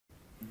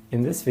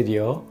In this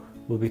video,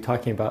 we'll be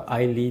talking about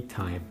eye lead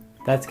time.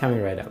 That's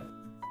coming right up.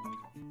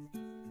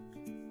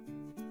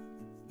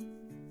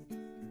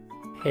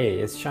 Hey,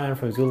 it's Sean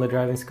from Zula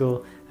Driving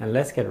School, and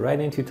let's get right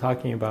into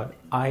talking about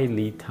eye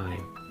lead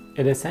time.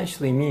 It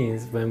essentially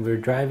means when we're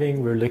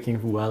driving, we're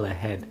looking well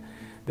ahead.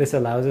 This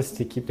allows us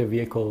to keep the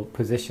vehicle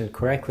positioned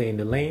correctly in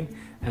the lane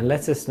and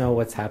lets us know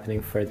what's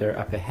happening further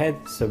up ahead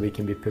so we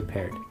can be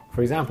prepared.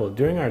 For example,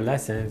 during our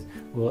lessons,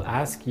 we'll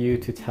ask you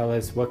to tell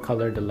us what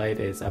color the light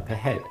is up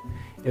ahead.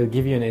 It'll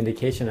give you an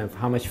indication of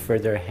how much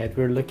further ahead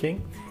we're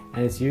looking,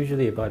 and it's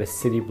usually about a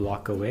city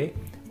block away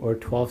or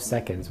 12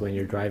 seconds when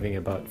you're driving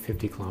about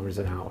 50 kilometers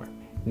an hour.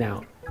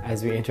 Now,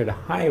 as we enter the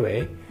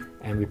highway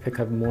and we pick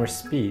up more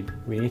speed,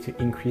 we need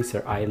to increase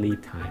our eye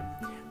lead time.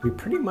 We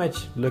pretty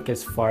much look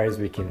as far as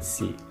we can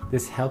see.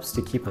 This helps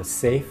to keep us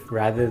safe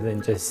rather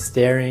than just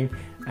staring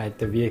at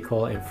the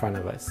vehicle in front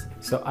of us.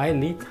 So eye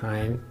lead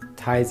time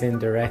ties in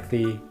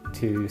directly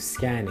to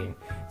scanning.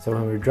 So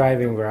when we're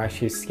driving, we're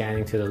actually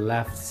scanning to the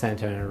left,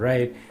 center, and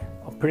right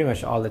pretty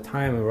much all the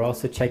time, and we're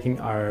also checking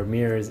our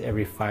mirrors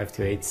every 5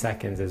 to 8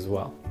 seconds as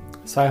well.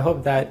 So I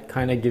hope that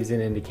kind of gives you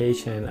an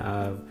indication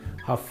of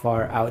how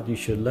far out you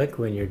should look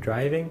when you're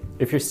driving.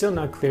 If you're still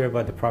not clear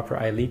about the proper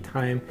eye lead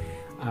time,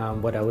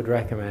 what I would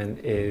recommend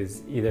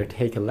is either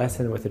take a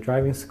lesson with a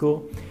driving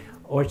school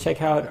or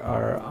check out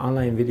our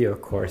online video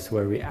course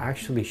where we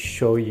actually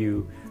show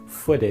you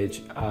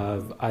footage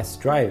of us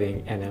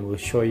driving, and then we'll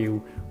show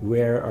you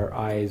where our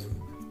eyes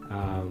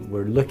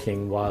were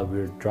looking while we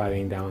were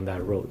driving down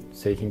that road.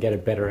 So you can get a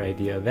better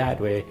idea that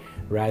way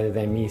rather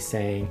than me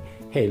saying,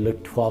 hey,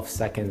 look 12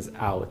 seconds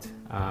out,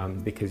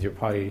 because you're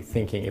probably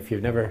thinking, if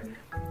you've never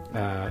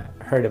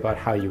heard about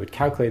how you would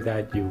calculate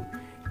that,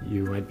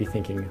 you might be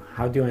thinking,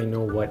 how do I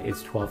know what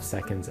is 12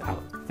 seconds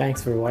out?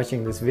 Thanks for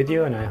watching this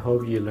video, and I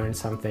hope you learned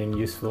something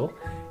useful.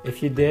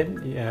 If you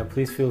did,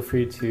 please feel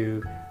free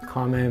to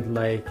comment,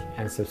 like,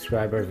 and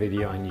subscribe our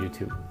video on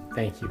YouTube.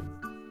 Thank you.